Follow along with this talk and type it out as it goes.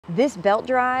This belt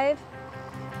drive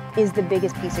is the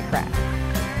biggest piece of crap.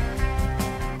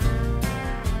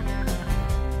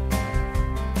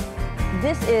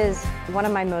 This is one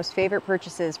of my most favorite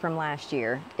purchases from last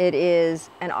year. It is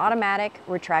an automatic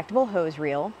retractable hose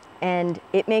reel, and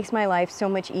it makes my life so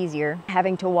much easier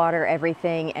having to water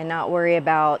everything and not worry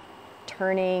about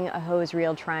turning a hose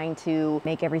reel trying to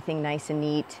make everything nice and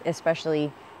neat,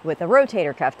 especially with a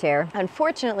rotator cuff tear.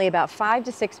 Unfortunately, about 5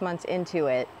 to 6 months into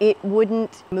it, it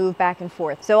wouldn't move back and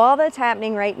forth. So all that's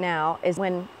happening right now is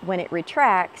when it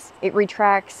retracts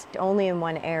only in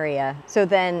one area. So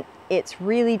then it's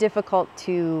really difficult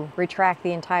to retract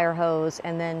the entire hose,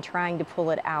 and then trying to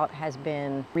pull it out has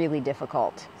been really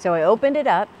difficult. So I opened it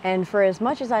up, and for as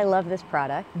much as I love this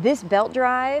product, this belt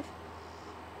drive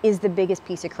is the biggest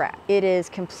piece of crap. It is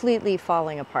completely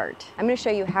falling apart. I'm gonna show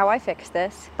you how I fixed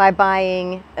this by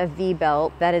buying a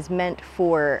V-belt that is meant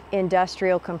for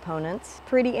industrial components.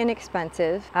 Pretty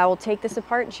inexpensive. I will take this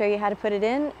apart and show you how to put it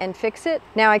in and fix it.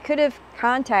 Now, I could have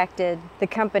contacted the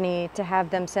company to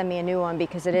have them send me a new one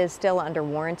because it is still under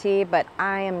warranty, but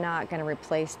I am not gonna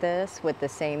replace this with the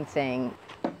same thing.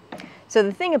 So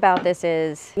the thing about this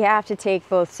is you have to take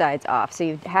both sides off. So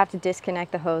you have to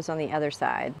disconnect the hose on the other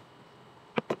side.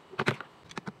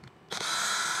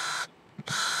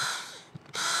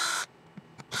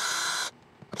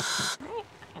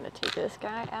 Take this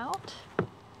guy out.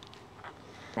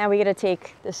 Now we gotta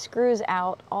take the screws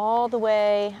out all the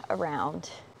way around.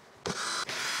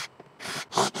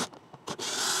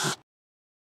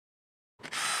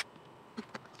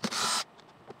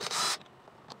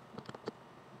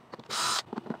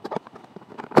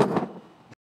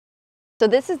 So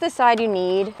this is the side you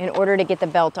need in order to get the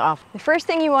belt off. The first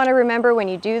thing you want to remember when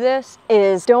you do this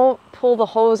is don't pull the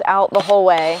hose out the whole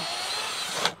way,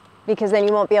 because then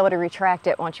you won't be able to retract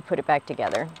it once you put it back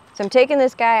together. So I'm taking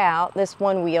this guy out, this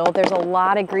one wheel. There's a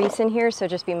lot of grease in here, so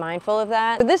just be mindful of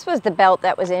that. So this was the belt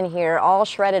that was in here, all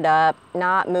shredded up,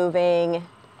 not moving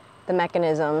the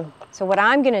mechanism. So what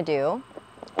I'm gonna do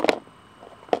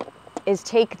is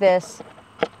take this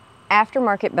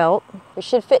Aftermarket belt. It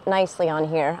should fit nicely on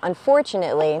here.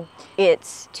 Unfortunately,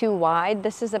 it's too wide.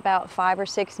 This is about 5 or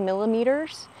 6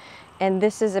 millimeters. And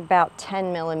this is about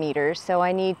 10 millimeters, so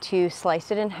I need to slice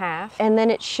it in half, and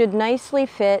then it should nicely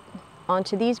fit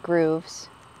onto these grooves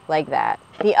like that.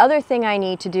 The other thing I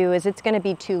need to do is it's gonna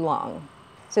be too long.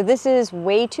 So this is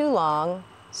way too long,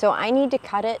 so I need to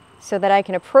cut it so that I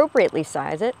can appropriately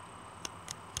size it.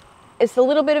 It's a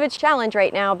little bit of a challenge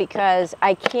right now because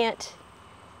I can't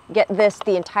get this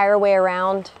the entire way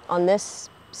around on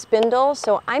this spindle,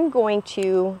 so I'm going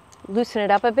to loosen it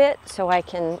up a bit so I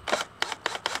can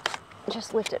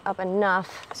just lift it up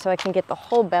enough so I can get the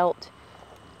whole belt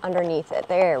underneath it.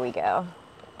 There we go.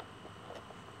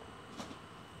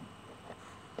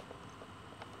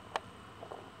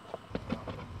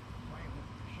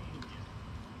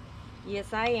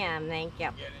 Yes, I am. Thank you.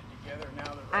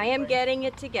 I am getting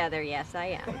it together. Yes,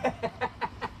 I am.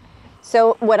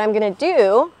 So what I'm going to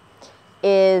do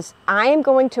is I am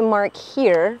going to mark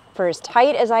here for as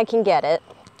tight as I can get it.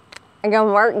 I'm going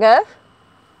to mark good.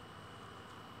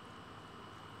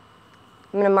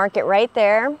 I'm going to mark it right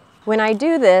there. When I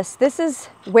do this, this is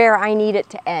where I need it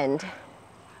to end.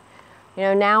 You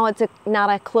know, now it's not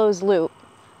a closed loop.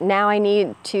 Now I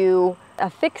need to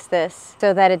affix this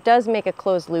so that it does make a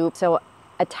closed loop. So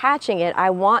attaching it, I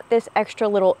want this extra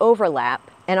little overlap,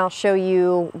 and I'll show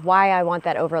you why I want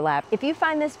that overlap. If you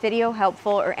find this video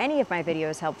helpful, or any of my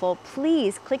videos helpful,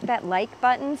 please click that like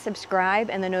button, subscribe,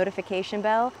 and the notification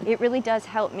bell. It really does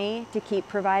help me to keep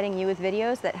providing you with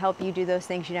videos that help you do those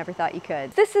things you never thought you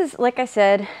could. This is, like I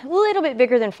said, a little bit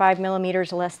bigger than 5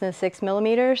 millimeters, less than 6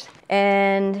 millimeters.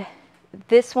 And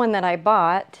this one that I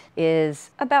bought is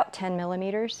about 10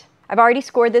 millimeters. I've already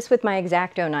scored this with my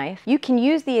X-Acto knife. You can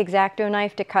use the X-Acto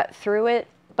knife to cut through it,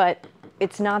 but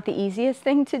it's not the easiest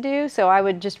thing to do, so I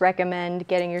would just recommend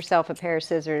getting yourself a pair of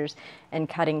scissors and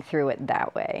cutting through it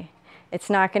that way. It's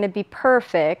not going to be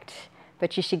perfect,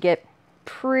 but you should get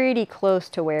pretty close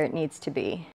to where it needs to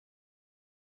be.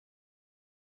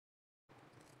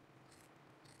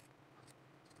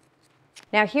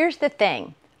 Now here's the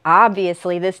thing.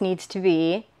 Obviously this needs to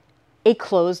be a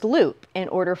closed loop in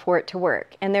order for it to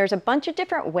work. And there's a bunch of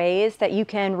different ways that you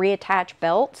can reattach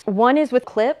belts. One is with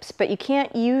clips, but you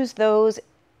can't use those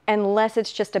unless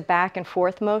it's just a back and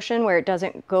forth motion where it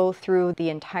doesn't go through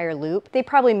the entire loop. They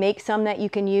probably make some that you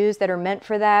can use that are meant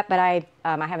for that, but I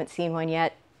haven't seen one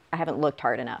yet. I haven't looked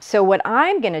hard enough. So what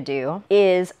I'm gonna do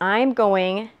is I'd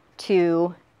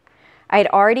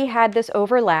already had this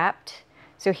overlapped.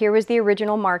 So here was the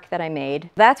original mark that I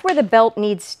made. That's where the belt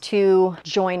needs to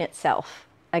join itself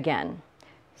again.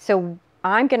 So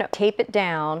I'm going to tape it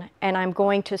down and I'm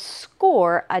going to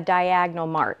score a diagonal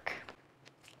mark.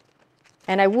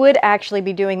 And I would actually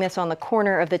be doing this on the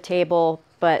corner of the table,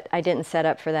 but I didn't set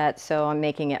up for that, so I'm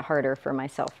making it harder for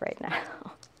myself right now.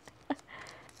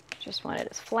 Just want it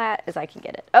as flat as I can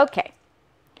get it. Okay.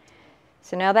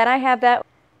 So now that I have that,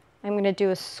 I'm going to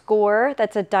do a score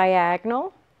that's a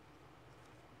diagonal.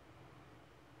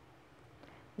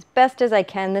 As best as I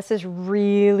can. This is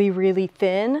really, really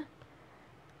thin.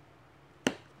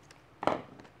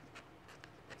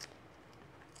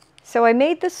 So I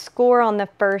made the score on the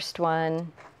first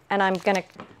one, and I'm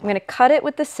gonna cut it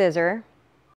with the scissor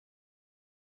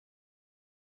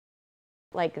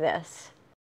like this.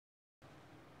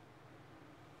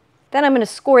 Then I'm going to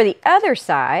score the other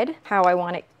side, how I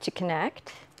want it to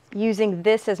connect, using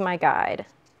this as my guide.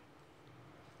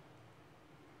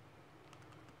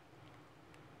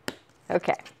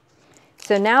 Okay,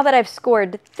 so now that I've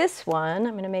scored this one,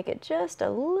 I'm going to make it just a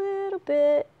little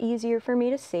bit easier for me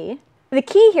to see. The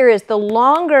key here is the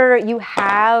longer you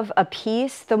have a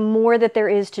piece, the more that there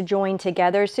is to join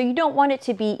together. So you don't want it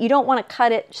to be, you don't want to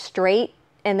cut it straight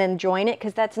and then join it,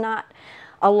 because that's not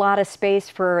a lot of space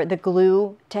for the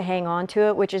glue to hang on to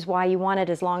it, which is why you want it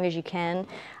as long as you can.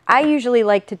 I usually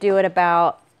like to do it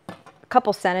about a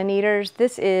couple centimeters.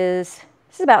 This is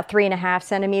about 3.5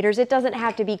 centimeters. It doesn't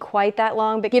have to be quite that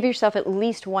long, but give yourself at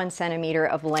least 1 centimeter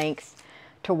of length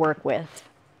to work with.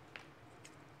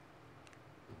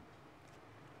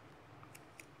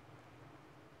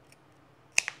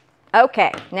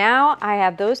 Okay, now I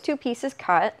have those two pieces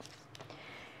cut.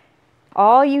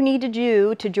 All you need to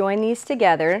do to join these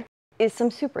together is some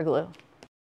super glue.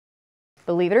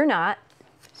 Believe it or not,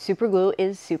 super glue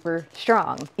is super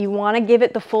strong. You want to give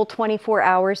it the full 24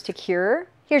 hours to cure.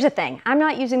 Here's the thing, I'm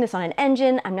not using this on an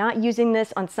engine. I'm not using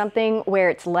this on something where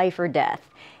it's life or death.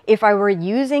 If I were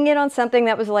using it on something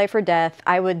that was life or death,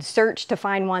 I would search to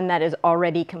find one that is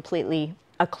already completely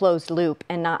a closed loop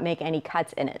and not make any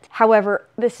cuts in it. However,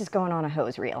 this is going on a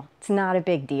hose reel. It's not a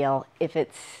big deal if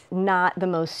it's not the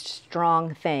most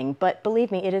strong thing, but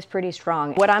believe me, it is pretty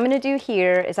strong. What I'm going to do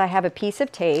here is I have a piece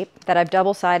of tape that I've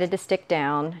double-sided to stick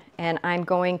down, and I'm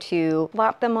going to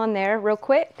plop them on there real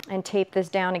quick and tape this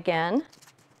down again,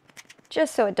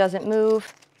 just so it doesn't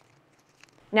move.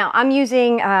 Now I'm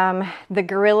using the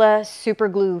Gorilla Super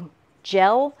Glue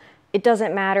Gel. It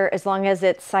doesn't matter as long as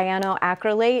it's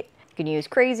cyanoacrylate. You can use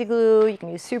crazy glue, you can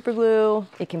use super glue,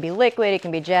 it can be liquid, it can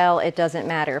be gel, it doesn't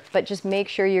matter. But just make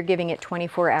sure you're giving it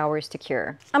 24 hours to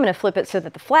cure. I'm going to flip it so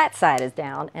that the flat side is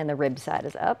down and the rib side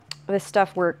is up. This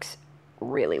stuff works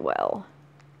really well.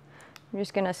 I'm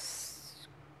just going to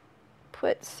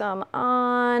put some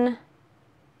on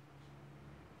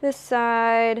this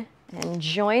side and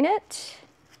join it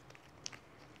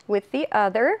with the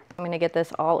other. I'm going to get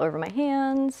this all over my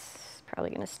hands, probably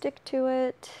going to stick to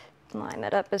it. Line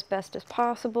that up as best as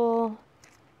possible.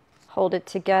 Hold it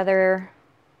together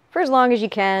for as long as you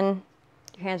can.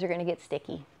 Your hands are going to get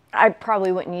sticky. I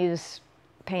probably wouldn't use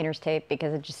painter's tape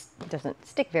because it just doesn't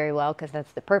stick very well, because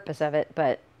that's the purpose of it,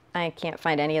 but I can't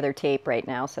find any other tape right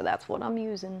now, so that's what I'm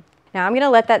using. Now I'm going to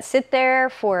let that sit there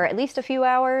for at least a few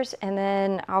hours, and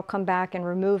then I'll come back and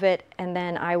remove it, and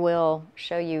then I will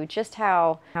show you just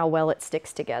how well it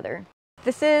sticks together.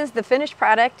 This is the finished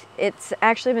product. It's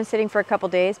actually been sitting for a couple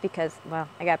days because, well,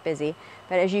 I got busy.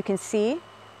 But as you can see,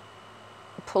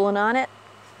 pulling on it,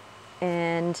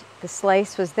 and the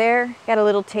slice was there. Got a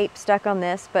little tape stuck on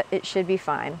this, but it should be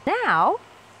fine. Now,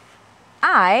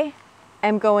 I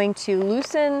am going to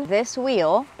loosen this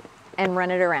wheel and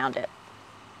run it around it.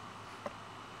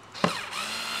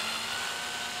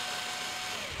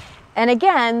 And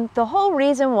again, the whole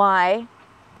reason why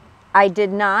I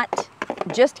did not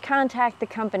just contact the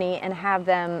company and have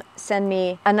them send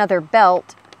me another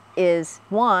belt is,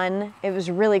 one, it was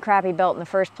a really crappy belt in the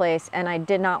first place, and I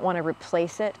did not want to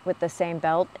replace it with the same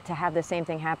belt to have the same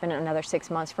thing happen another 6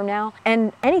 months from now.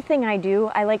 And anything I do,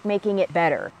 I like making it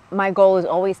better. My goal is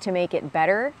always to make it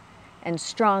better and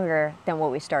stronger than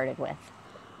what we started with.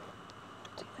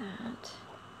 Do that.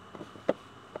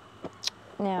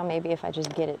 Now maybe if I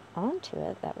just get it onto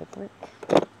it, that would work.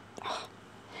 Oh.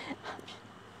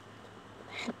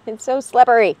 It's so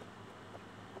slippery.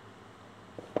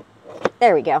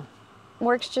 There we go.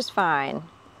 Works just fine.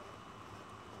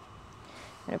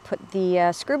 I'm going to put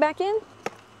the screw back in,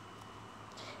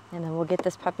 and then we'll get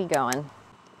this puppy going.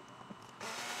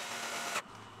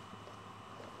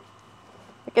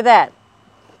 Look at that.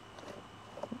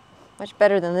 Much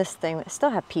better than this thing. I still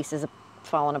have pieces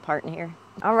falling apart in here.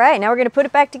 All right, now we're going to put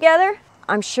it back together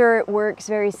I'm sure it works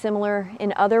very similar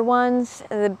in other ones.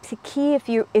 The key, if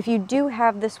you do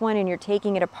have this one and you're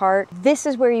taking it apart, this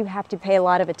is where you have to pay a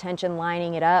lot of attention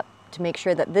lining it up to make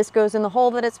sure that this goes in the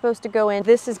hole that it's supposed to go in.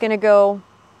 This is going to go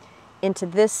into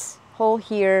this hole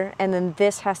here, and then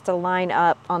this has to line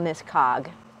up on this cog.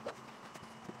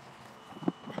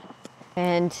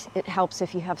 And it helps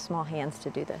if you have small hands to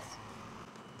do this.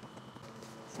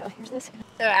 So here's this.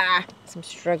 I'm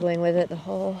struggling with it the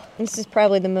whole. This is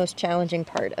probably the most challenging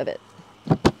part of it.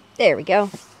 There we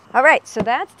go. All right, so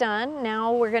that's done.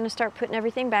 Now we're gonna start putting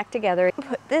everything back together.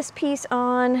 Put this piece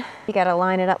on. You gotta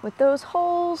line it up with those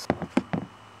holes.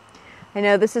 I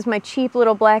know this is my cheap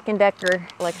little Black & Decker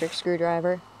electric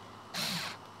screwdriver.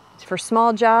 For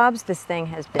small jobs, this thing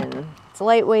has been, it's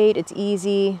lightweight, it's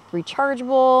easy,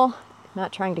 rechargeable.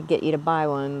 Not trying to get you to buy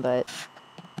one, but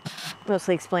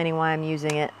mostly explaining why I'm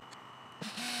using it.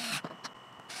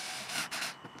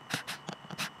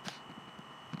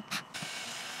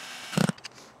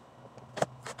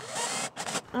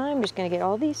 I'm just gonna get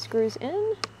all these screws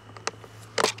in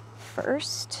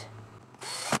first.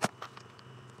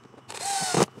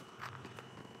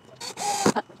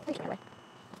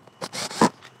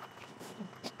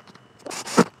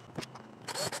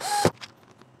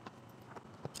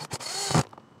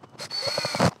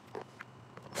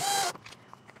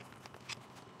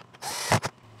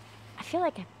 I feel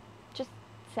like I just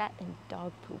sat in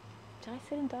dog poop. Did I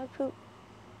sit in dog poop?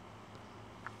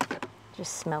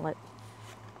 Just smell it.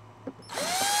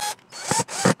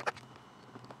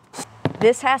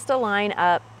 This has to line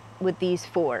up with these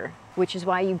four, which is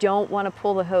why you don't want to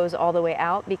pull the hose all the way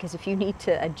out, because if you need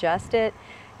to adjust it,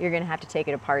 you're going to have to take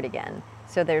it apart again.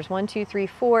 So there's 1, 2, 3,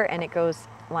 4, and it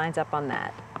lines up on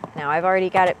that. Now I've already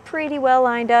got it pretty well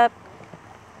lined up,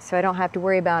 so I don't have to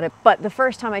worry about it. But the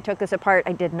first time I took this apart,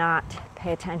 I did not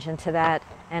pay attention to that,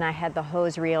 and I had the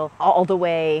hose reel all the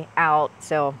way out,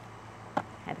 so I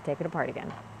had to take it apart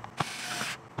again.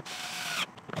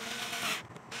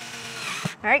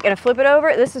 All right, gonna flip it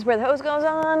over. This is where the hose goes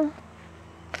on.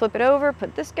 Flip it over,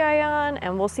 put this guy on,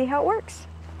 and we'll see how it works.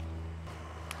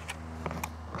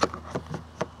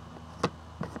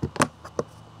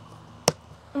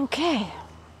 Okay.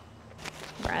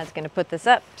 Brad's gonna put this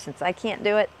up since I can't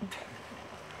do it,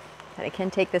 but I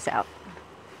can take this out.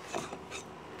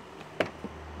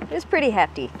 It's pretty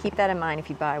hefty. Keep that in mind if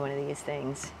you buy one of these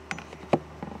things.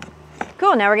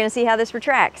 Cool, now we're gonna see how this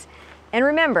retracts. And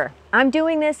remember, I'm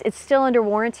doing this, it's still under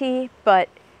warranty, but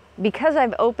because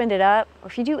I've opened it up, or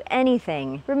if you do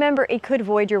anything, remember it could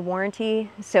void your warranty.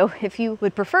 So if you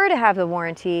would prefer to have the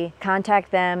warranty,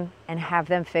 contact them and have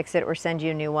them fix it or send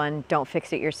you a new one. Don't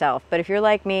fix it yourself. But if you're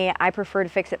like me, I prefer to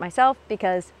fix it myself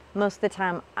because most of the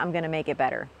time I'm gonna make it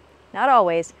better. Not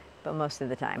always, but most of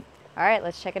the time. All right,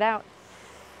 let's check it out.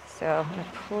 So I'm gonna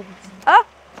pull this. Oh,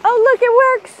 look,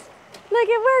 it works. Look,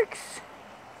 it works.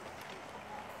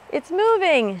 It's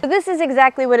moving. So this is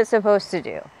exactly what it's supposed to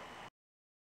do.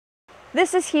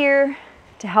 This is here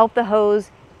to help the hose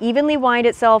evenly wind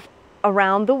itself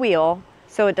around the wheel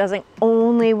so it doesn't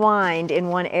only wind in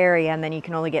one area and then you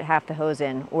can only get half the hose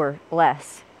in or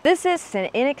less. This is an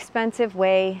inexpensive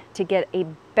way to get a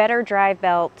better drive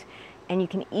belt, and you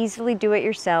can easily do it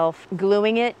yourself.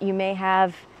 Gluing it, you may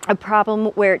have a problem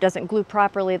where it doesn't glue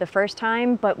properly the first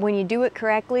time, but when you do it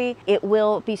correctly, it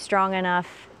will be strong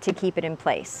enough to keep it in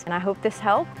place. And I hope this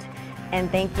helped,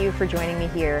 and thank you for joining me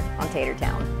here on Tater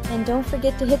Town. And don't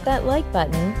forget to hit that like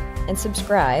button and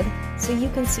subscribe so you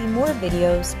can see more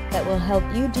videos that will help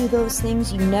you do those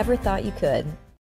things you never thought you could.